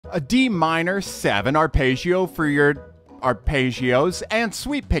A D minor 7 arpeggio for your arpeggios, and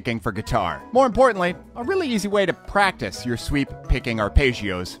sweep picking for guitar. More importantly, a really easy way to practice your sweep picking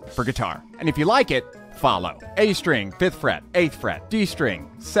arpeggios for guitar. And if you like it, follow. A string, 5th fret, 8th fret. D string,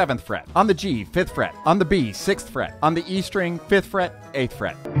 7th fret. On the G, 5th fret. On the B, 6th fret. On the E string, 5th fret, 8th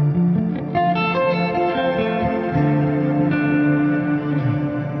fret.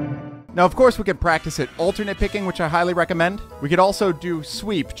 Now, of course, we could practice it alternate picking, which I highly recommend. We could also do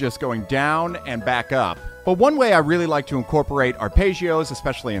sweep, just going down and back up. But one way I really like to incorporate arpeggios,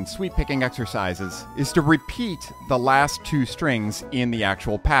 especially in sweep picking exercises, is to repeat the last 2 strings in the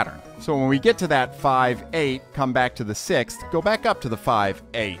actual pattern. So when we get to that 5, 8, come back to the 6th, go back up to the 5,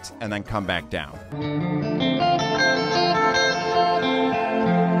 8, and then come back down.